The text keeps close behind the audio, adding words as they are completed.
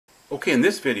Okay, in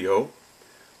this video,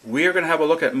 we are going to have a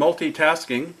look at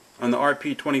multitasking on the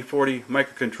RP2040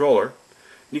 microcontroller.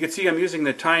 You can see I'm using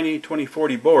the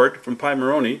Tiny2040 board from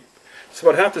Pimoroni. It's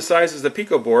about half the size as the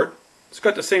Pico board. It's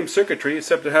got the same circuitry,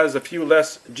 except it has a few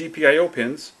less Gpio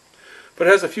pins. But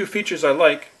it has a few features I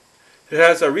like. It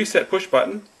has a reset push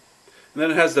button, and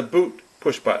then it has the boot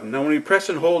push button. Now when we press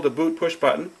and hold the boot push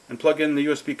button and plug in the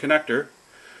USB connector,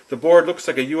 the board looks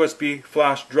like a USB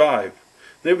flash drive.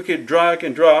 Then we could drag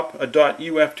and drop a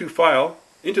 .uf2 file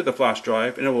into the flash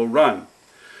drive and it will run.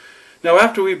 Now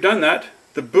after we've done that,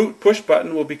 the boot push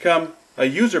button will become a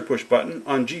user push button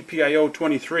on Gpio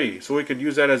 23. So we could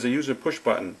use that as a user push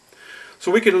button.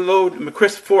 So we could load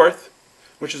Mecrisp Forth,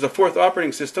 which is a fourth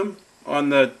operating system on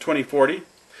the 2040,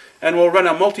 and we'll run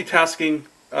a multitasking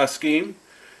scheme.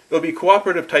 It'll be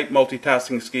cooperative type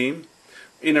multitasking scheme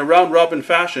in a round-robin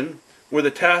fashion, where the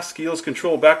task yields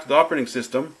control back to the operating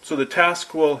system, so the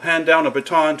task will hand down a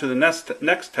baton to the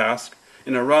next task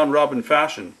in a round-robin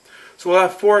fashion. So we'll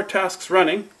have 4 tasks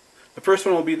running. The first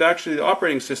one will be actually the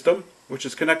operating system, which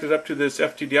is connected up to this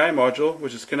FTDI module,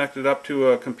 which is connected up to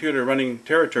a computer running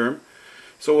Terraterm.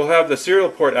 So we'll have the serial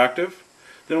port active.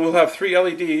 Then we'll have 3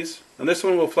 LEDs, and this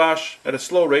one will flash at a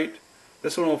slow rate,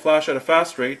 this one will flash at a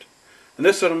fast rate, and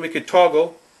this one we could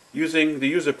toggle using the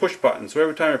user push button. So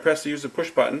every time I press the user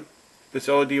push button, this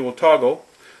LED will toggle.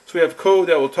 So we have code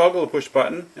that will toggle the push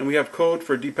button, and we have code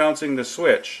for debouncing the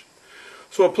switch.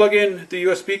 So we'll plug in the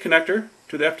USB connector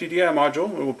to the FTDI module,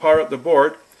 and we'll power up the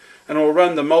board, and we'll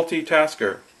run the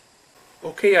Multitasker.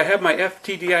 Okay, I have my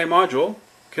FTDI module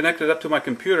connected up to my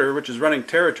computer, which is running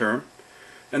Terraterm,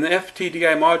 and the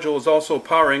FTDI module is also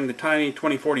powering the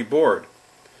Tiny2040 board.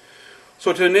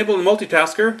 So to enable the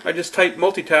multitasker, I just type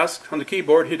multitask on the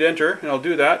keyboard, hit enter, and I'll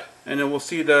do that, and then we'll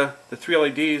see the 3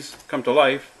 LEDs come to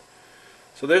life.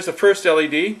 So there's the first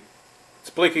LED, it's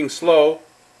blinking slow,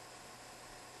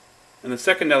 and the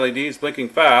second LED is blinking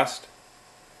fast,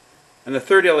 and the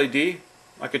third LED,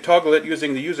 I could toggle it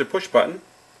using the user push button,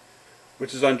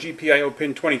 which is on Gpio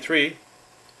pin 23.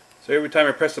 So every time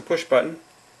I press the push button,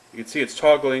 you can see it's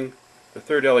toggling the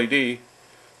third LED.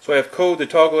 So I have code to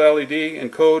toggle LED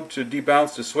and code to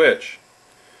debounce the switch.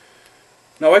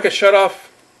 Now I could shut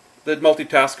off the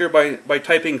multitasker by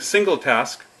typing single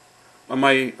task on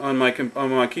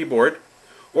my keyboard,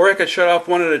 or I could shut off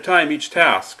one at a time each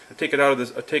task. I take it out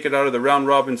of the round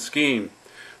robin scheme.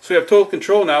 So we have total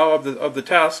control now of the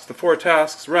tasks, the 4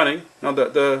 tasks running. Now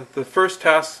the first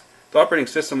task, the operating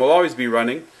system will always be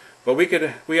running, but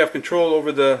we have control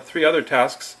over the 3 other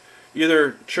tasks,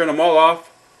 either turn them all off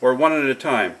or one at a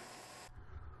time.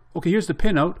 Okay, here's the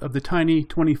pinout of the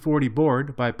Tiny2040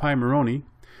 board by Pimoroni.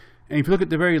 And if you look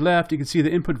at the very left, you can see the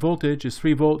input voltage is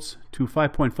 3 volts to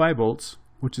 5.5 volts,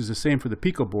 which is the same for the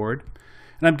Pico board.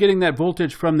 And I'm getting that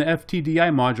voltage from the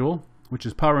FTDI module, which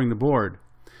is powering the board.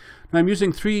 Now I'm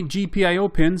using 3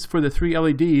 Gpio pins for the 3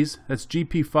 LEDs. That's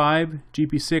GP5,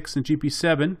 GP6, and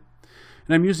GP7. And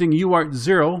I'm using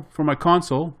UART0 for my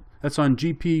console. That's on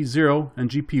GP0 and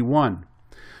GP1.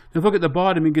 Now if you look at the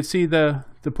bottom, you can see the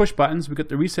push buttons. We've got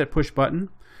the reset push button,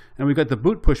 and we've got the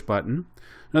boot push button.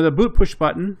 Now the boot push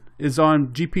button is on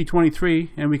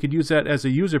GP23, and we could use that as a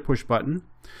user push button.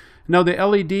 Now the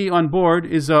LED on board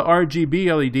is a RGB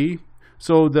LED.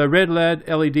 So the red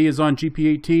LED is on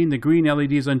GP18, the green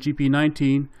LED is on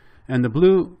GP19, and the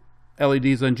blue LED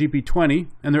is on GP20,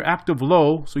 and they're active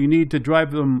low, so you need to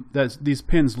drive these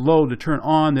pins low to turn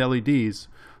on the LEDs.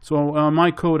 So on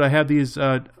my code I have these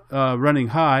running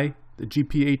high, the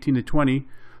GP18 to 20,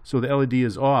 so the LED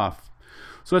is off.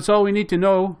 So that's all we need to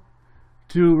know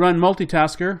to run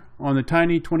Multitasker on the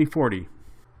Tiny2040.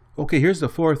 Okay, here's the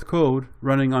 4th code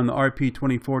running on the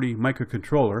RP2040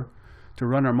 microcontroller to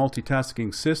run our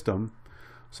multitasking system.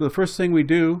 So the first thing we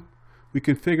do, we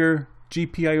configure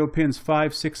Gpio pins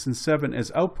 5, 6, and 7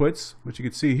 as outputs, which you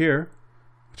can see here,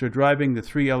 which are driving the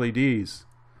 3 LEDs.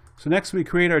 So next we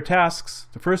create our tasks.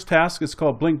 The first task is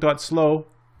called blink.slow,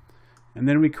 and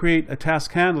then we create a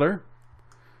task handler.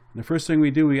 And the first thing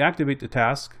we do, we activate the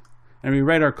task, and we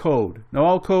write our code. Now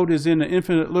all code is in an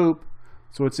infinite loop,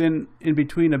 so it's in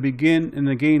between a begin and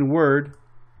a gain word,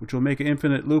 which will make an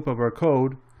infinite loop of our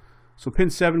code. So pin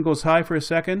 7 goes high for a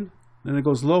second, then it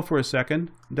goes low for a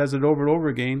second, and does it over and over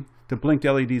again to blink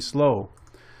LED slow.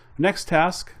 The next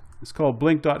task is called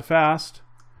blink.fast,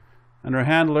 and our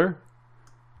handler,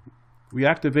 we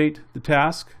activate the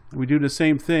task, and we do the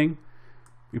same thing.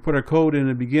 We put our code in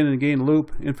a begin and gain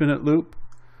loop, infinite loop.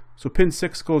 So pin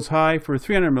 6 goes high for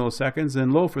 300 milliseconds,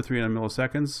 then low for 300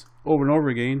 milliseconds, over and over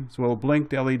again, so it will blink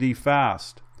the LED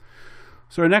fast.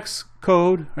 So our next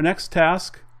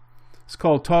task, is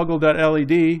called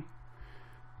toggle.led.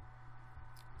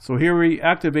 So here we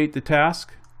activate the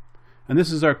task, and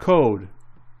this is our code.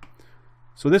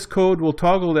 So this code will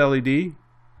toggle the LED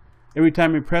every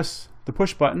time we press the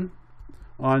push button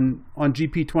on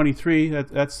GP23.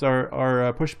 That's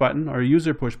our push button, our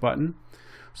user push button.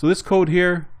 So this code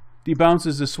here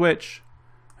debounces the switch,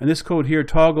 and this code here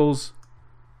toggles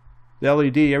the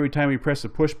LED every time we press the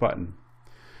push button.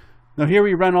 Now here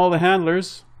we run all the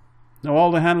handlers. Now all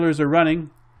the handlers are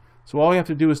running, so all we have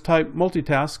to do is type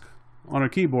multitask on our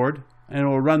keyboard, and it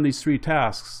will run these 3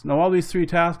 tasks. Now all these 3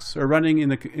 tasks are running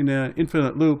in an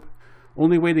infinite loop.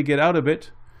 Only way to get out of it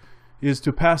is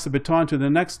to pass the baton to the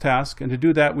next task, and to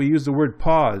do that we use the word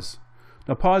pause.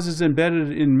 Now pause is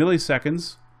embedded in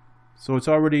milliseconds, so it's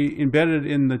already embedded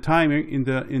in the timing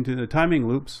into the timing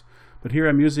loops, but here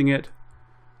I'm using it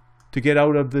to get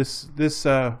out of this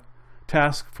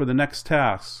task for the next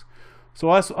task. So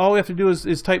all we have to do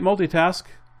is type multitask,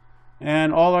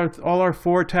 and all our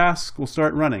 4 tasks will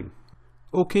start running.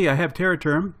 Okay, I have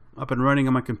TerraTerm up and running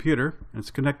on my computer, and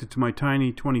it's connected to my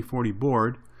Tiny2040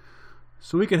 board.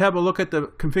 So we could have a look at the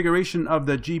configuration of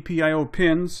the Gpio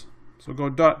pins. So go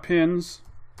 .pins,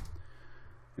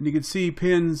 and you can see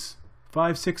pins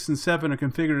 5, 6, and 7 are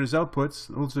configured as outputs.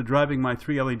 Those are driving my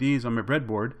 3 LEDs on my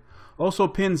breadboard. Also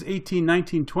pins 18,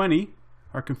 19, 20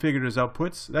 are configured as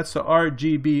outputs. That's the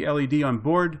RGB LED on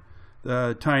board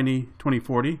the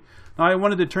Tiny2040. Now I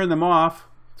wanted to turn them off,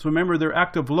 so remember they're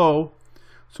active low.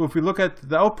 So if we look at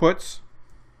the outputs,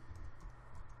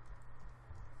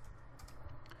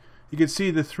 you can see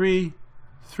the three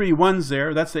ones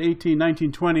there. That's the 18,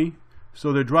 19, 20.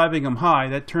 So they're driving them high.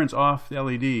 That turns off the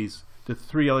LEDs. The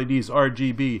 3 LEDs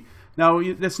RGB. Now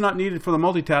that's not needed for the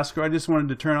multitasker. I just wanted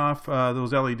to turn off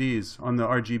those LEDs on the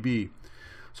RGB.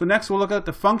 So next we'll look at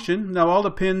the function. Now all the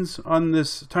pins on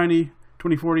this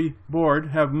Tiny2040 board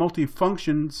have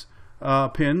multi-functions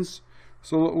pins.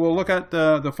 So we'll look at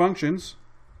the functions.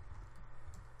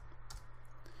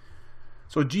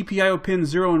 So GPIO pin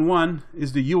 0 and 1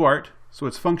 is the UART, so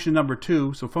it's function number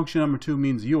 2. So function number 2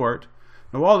 means UART.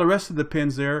 Now all the rest of the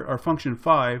pins there are function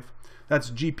 5. That's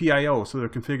GPIO, so they're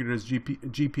configured as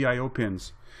GPIO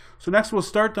pins. So next we'll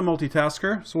start the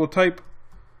multitasker. So we'll type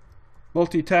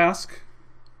multitask.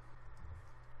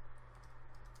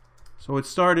 So it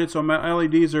started, so my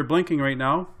LEDs are blinking right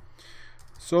now.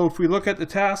 So if we look at the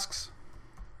tasks,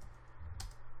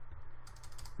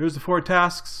 there's the 4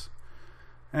 tasks.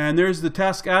 And there's the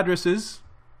task addresses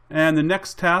and the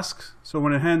next task. So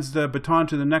when it hands the baton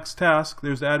to the next task,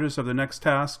 there's the address of the next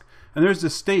task. And there's the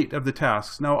state of the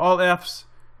tasks. Now all F's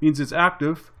means it's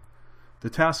active. The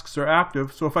tasks are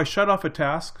active. So if I shut off a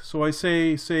task, so I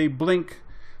say blink,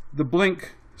 the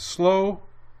blink slow,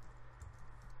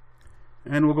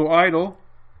 and we'll go idle.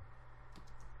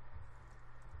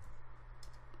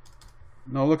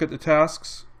 Now look at the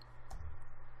tasks.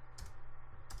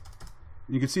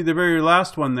 You can see the very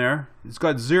last one there. It's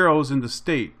got zeros in the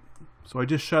state. So I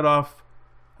just shut off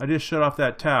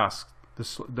that task,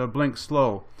 the blink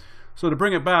slow. So to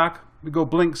bring it back, we go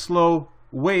blink slow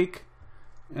wake,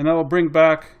 and that will bring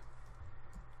back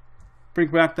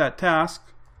that task.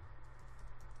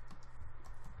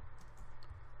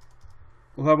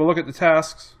 We'll have a look at the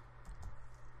tasks.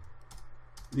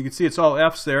 You can see it's all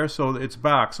F's there, so it's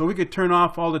back. So we could turn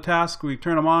off all the tasks. We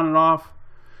turn them on and off,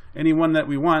 any one that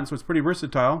we want, so it's pretty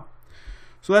versatile.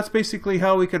 So that's basically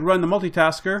how we could run the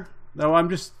multitasker. Now I'm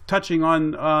just touching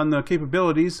on the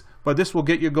capabilities, but this will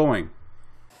get you going.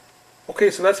 Okay,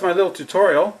 so that's my little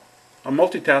tutorial on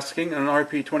multitasking on an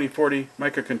RP2040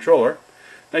 microcontroller.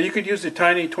 Now you could use the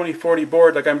Tiny2040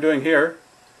 board like I'm doing here,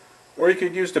 or you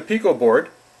could use the Pico board.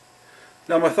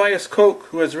 Now Matthias Koch,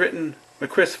 who has written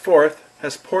Mecrisp Forth,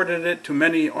 has ported it to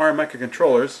many ARM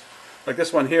microcontrollers, like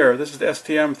this one here. This is the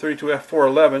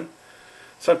STM32F411,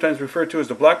 sometimes referred to as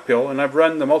the black pill, and I've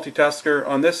run the multitasker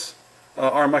on this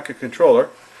ARM microcontroller.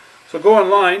 So go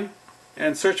online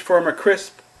and search for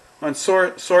Mecrisp on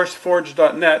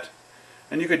sourceforge.net,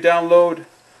 and you could download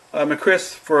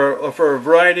Mecrisp for a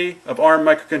variety of ARM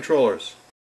microcontrollers.